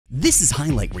This is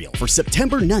Highlight Reel for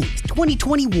September 9th,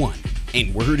 2021,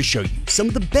 and we're here to show you some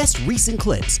of the best recent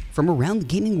clips from around the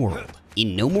gaming world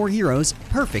in No More Heroes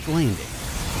Perfect Landing.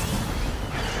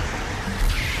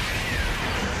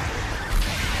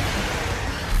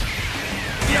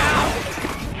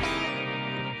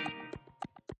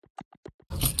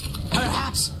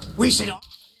 Perhaps we should offer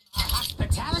our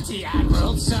hospitality,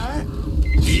 Admiral, sir.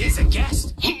 He is a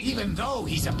guest, even though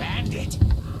he's a bandit.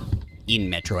 In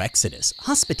Metro Exodus,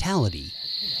 hospitality.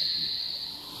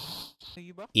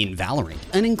 In Valorant,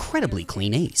 an incredibly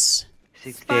clean ace.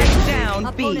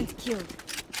 Down B. Killed.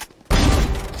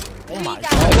 Oh my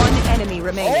god. One enemy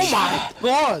remaining. Oh my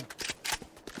god!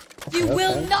 You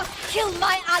will not kill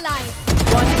my ally.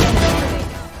 One enemy remaining.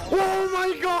 Oh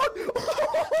my god!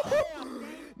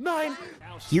 9.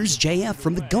 Here's JF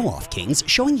from the Go Off Kings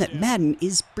showing that Madden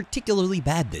is particularly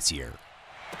bad this year.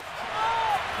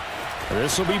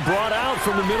 This will be brought out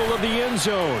from the middle of the end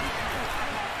zone.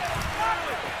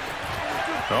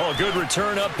 Oh, a good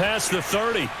return up past the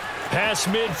 30. Past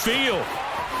midfield.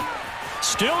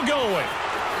 Still going.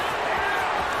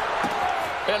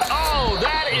 And oh,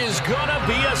 that is gonna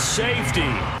be a safety.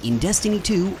 In Destiny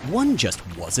 2, one just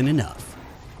wasn't enough.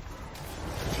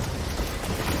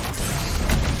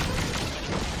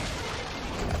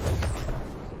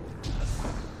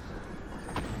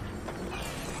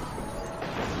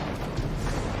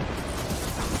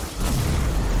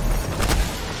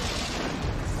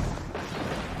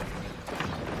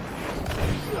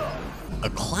 A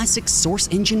classic Source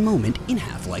Engine moment in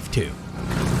Half-Life 2.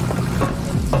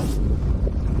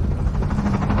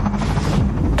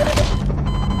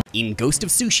 In Ghost of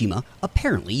Tsushima,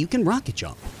 apparently you can rocket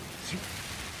jump.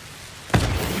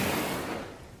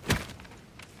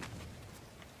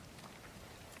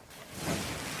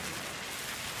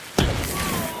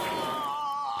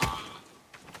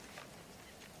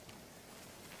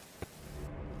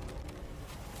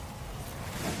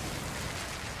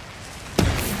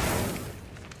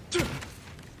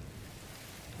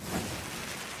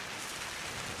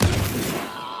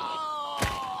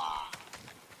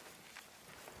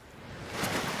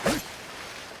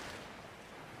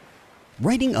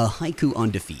 Writing a haiku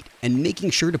on defeat and making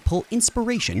sure to pull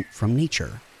inspiration from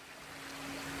nature.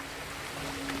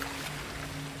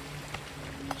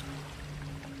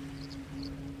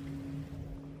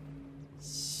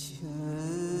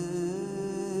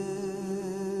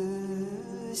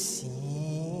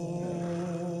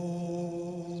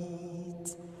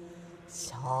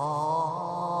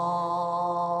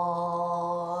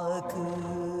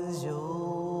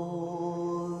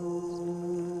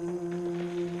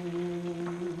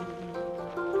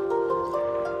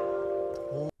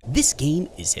 This game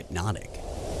is hypnotic.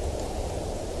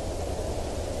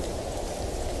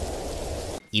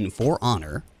 In For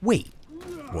Honor, wait,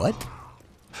 what?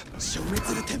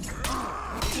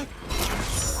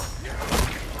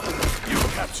 You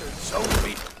captured Zone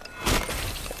B.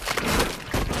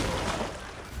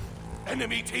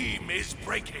 Enemy team is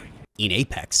breaking. In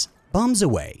Apex, bombs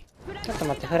away. ちょっと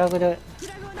待って、フラグで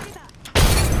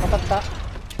当たった。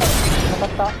当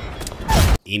たった。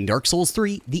 In Dark Souls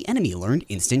 3, the enemy learned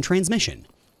instant transmission.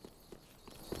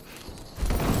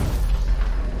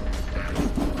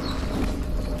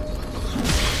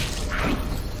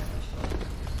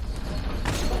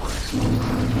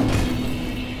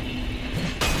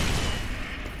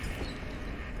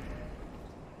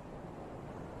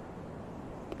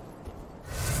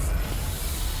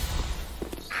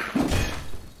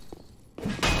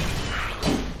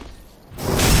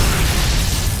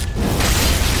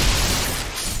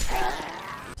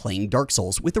 Playing Dark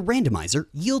Souls with a randomizer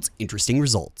yields interesting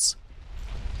results.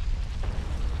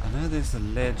 I know there's a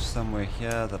ledge somewhere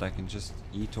here that I can just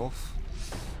eat off.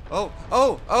 Oh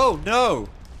no!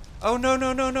 Oh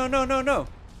no.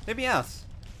 Let me out.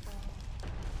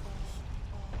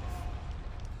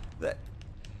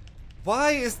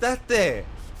 Why is that there?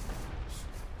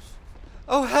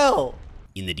 Oh hell!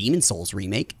 In the Demon Souls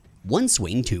remake, one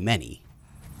swing too many.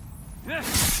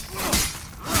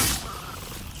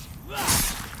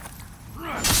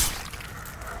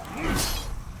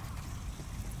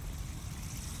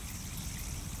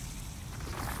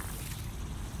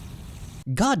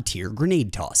 God tier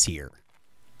grenade toss here.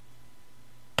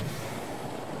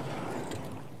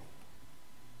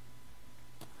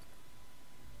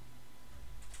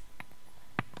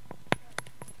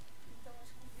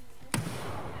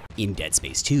 In Dead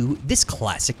Space 2, this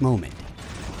classic moment.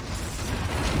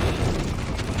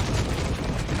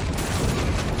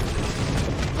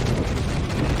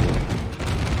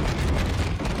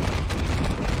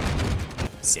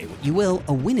 Say what you will,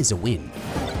 a win is a win.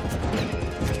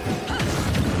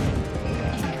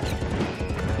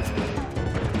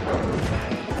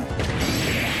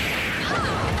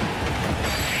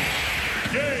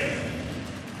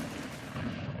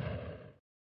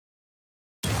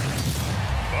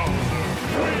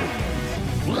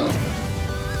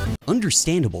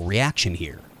 understandable reaction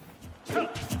here.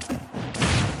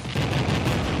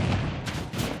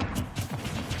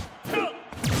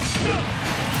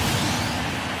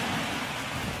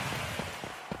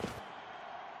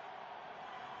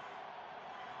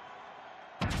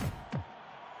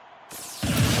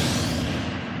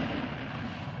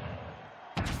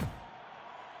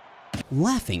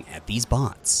 Laughing at these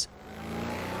bots.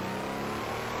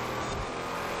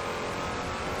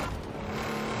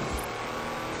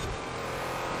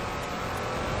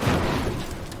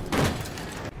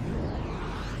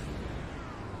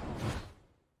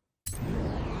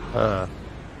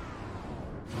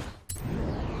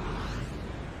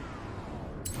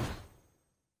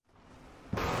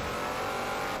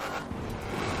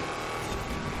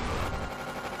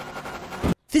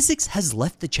 Physics has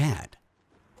left the chat.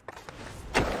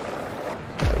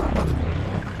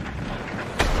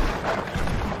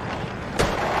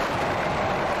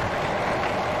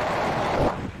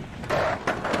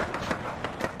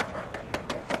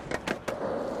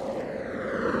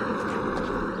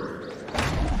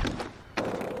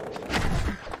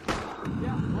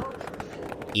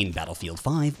 In Battlefield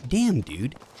 5, damn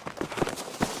dude.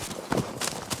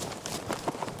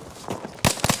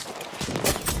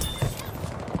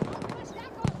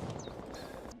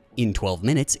 In 12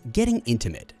 minutes, getting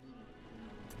intimate.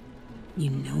 You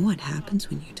know what happens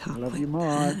when you talk like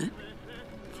that.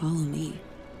 Follow me.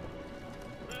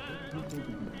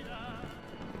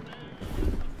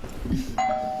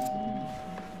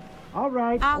 All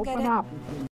right, I'll open get it. up.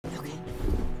 Okay.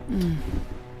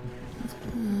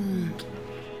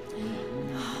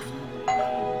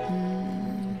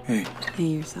 Hey, Hey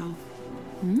yourself.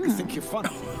 I think you're funny.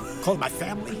 Call my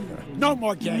family. No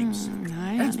more games.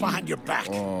 Hands behind your back.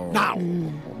 Now.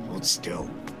 Hold still.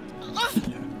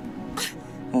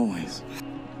 Always.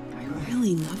 I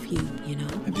really love you, you know?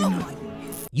 I do know.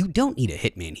 You don't need a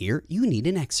hitman here, you need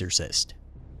an exorcist.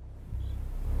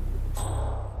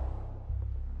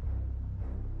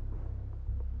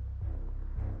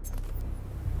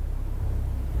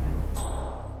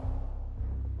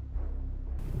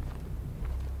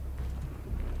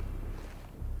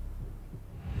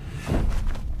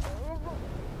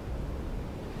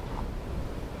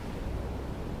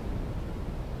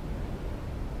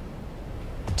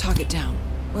 Target down.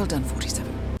 Well done,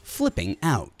 47. Flipping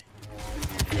out.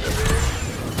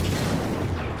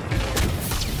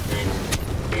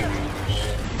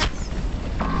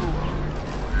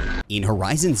 In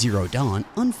Horizon Zero Dawn,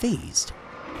 unfazed.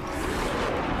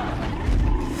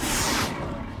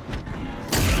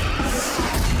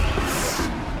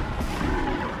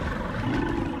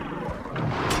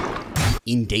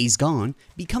 In Days Gone,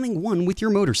 becoming one with your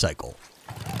motorcycle.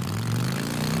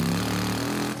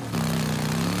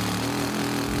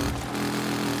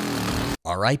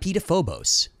 R.I.P. to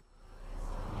Phobos.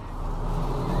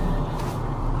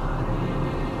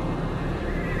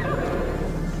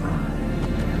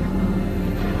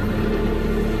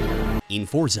 In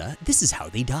Forza, this is how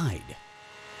they died.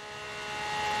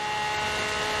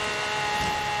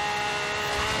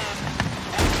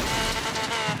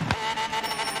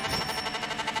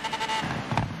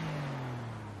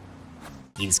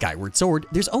 In Skyward Sword,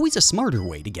 there's always a smarter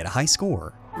way to get a high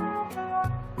score.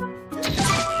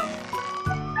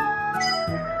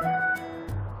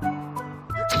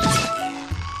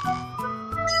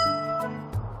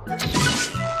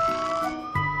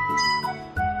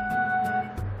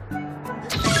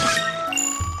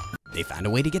 They found a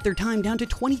way to get their time down to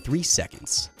 23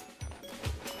 seconds.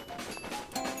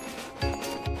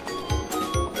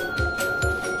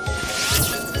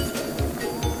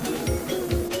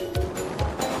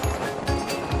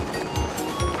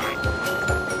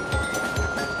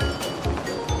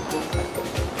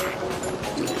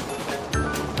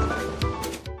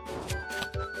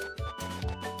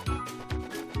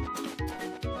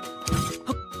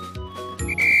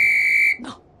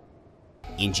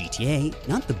 In GTA,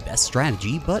 not the best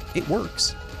strategy, but it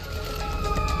works.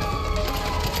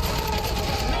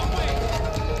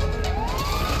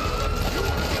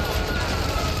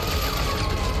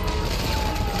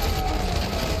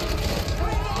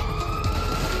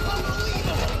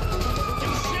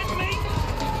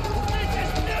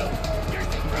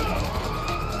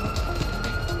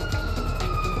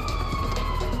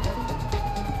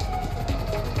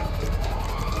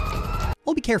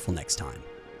 I'll be careful next time.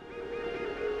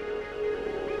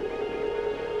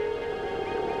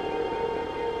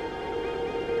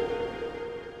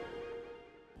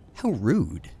 How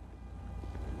rude.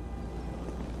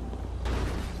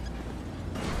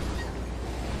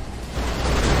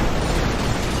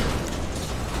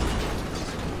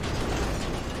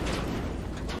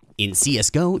 In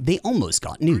CSGO, they almost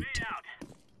got nuked.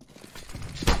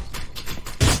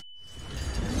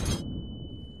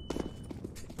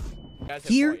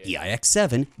 Here,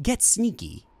 EIX7 gets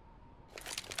sneaky.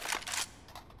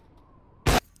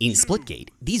 In Splitgate,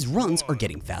 these runs are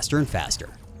getting faster and faster.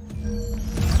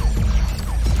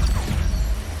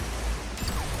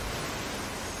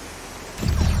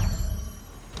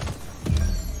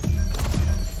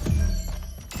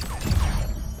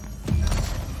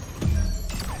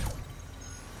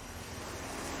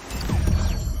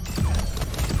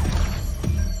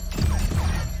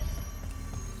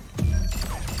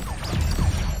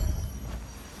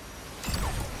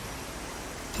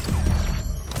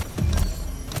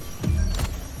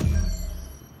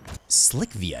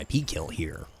 Slick VIP kill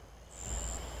here.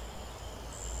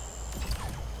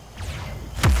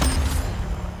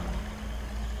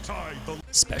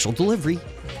 Special delivery.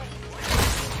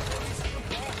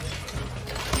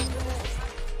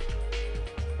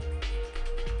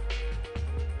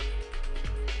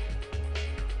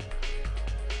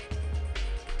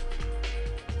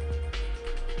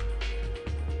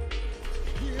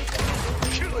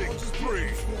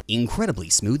 Incredibly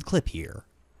smooth clip here.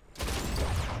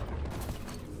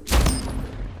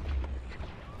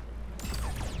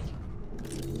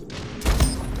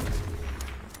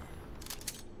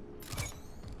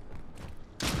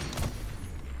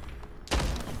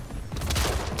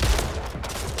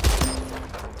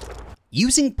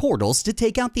 Using portals to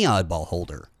take out the oddball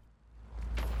holder.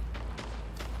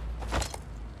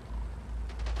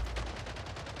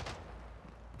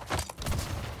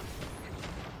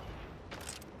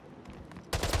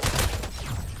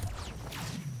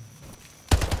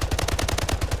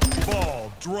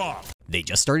 Ball drop. They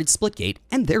just started Splitgate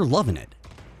and they're loving it.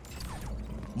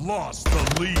 Lost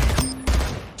the lead.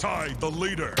 Tied the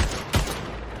leader.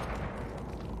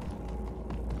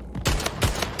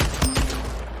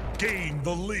 Gain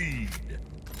the lead.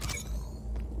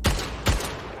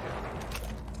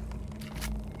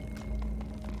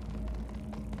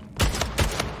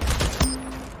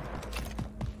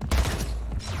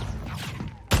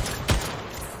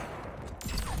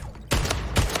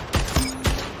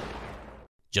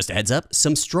 Just a heads up,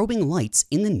 some strobing lights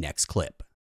in the next clip.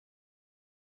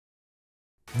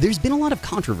 There's been a lot of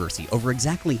controversy over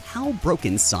exactly how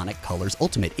broken Sonic Colors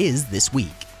Ultimate is this week,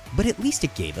 but at least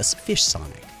it gave us Fish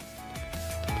Sonic.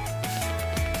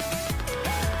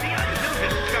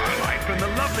 From the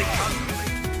lovely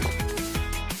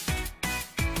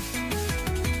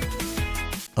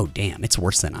Oh damn, it's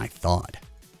worse than I thought.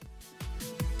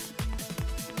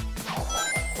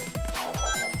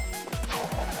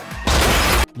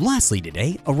 Lastly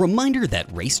today, a reminder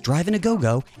that Race Drivin' a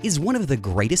Go-Go is one of the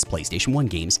greatest PlayStation 1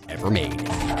 games ever made.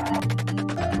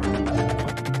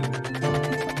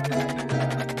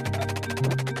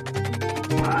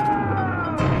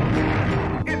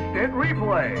 instant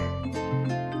replay.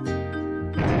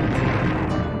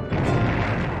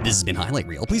 This has been Highlight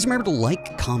Reel. Please remember to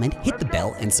like, comment, hit the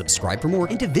bell, and subscribe for more,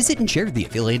 and to visit and share the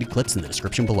affiliated clips in the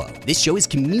description below. This show is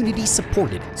community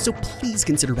supported, so please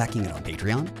consider backing it on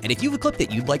Patreon. And if you have a clip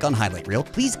that you'd like on Highlight Reel,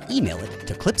 please email it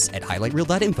to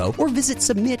clips@highlightreel.info or visit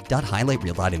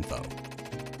submit.highlightreel.info.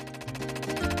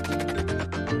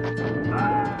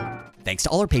 Thanks to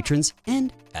all our patrons,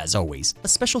 and as always, a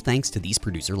special thanks to these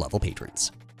producer level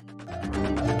patrons.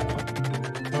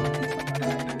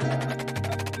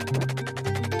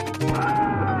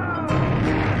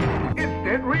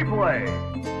 Instant replay.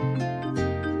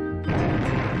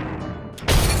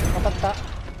 当たった。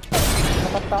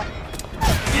当たった。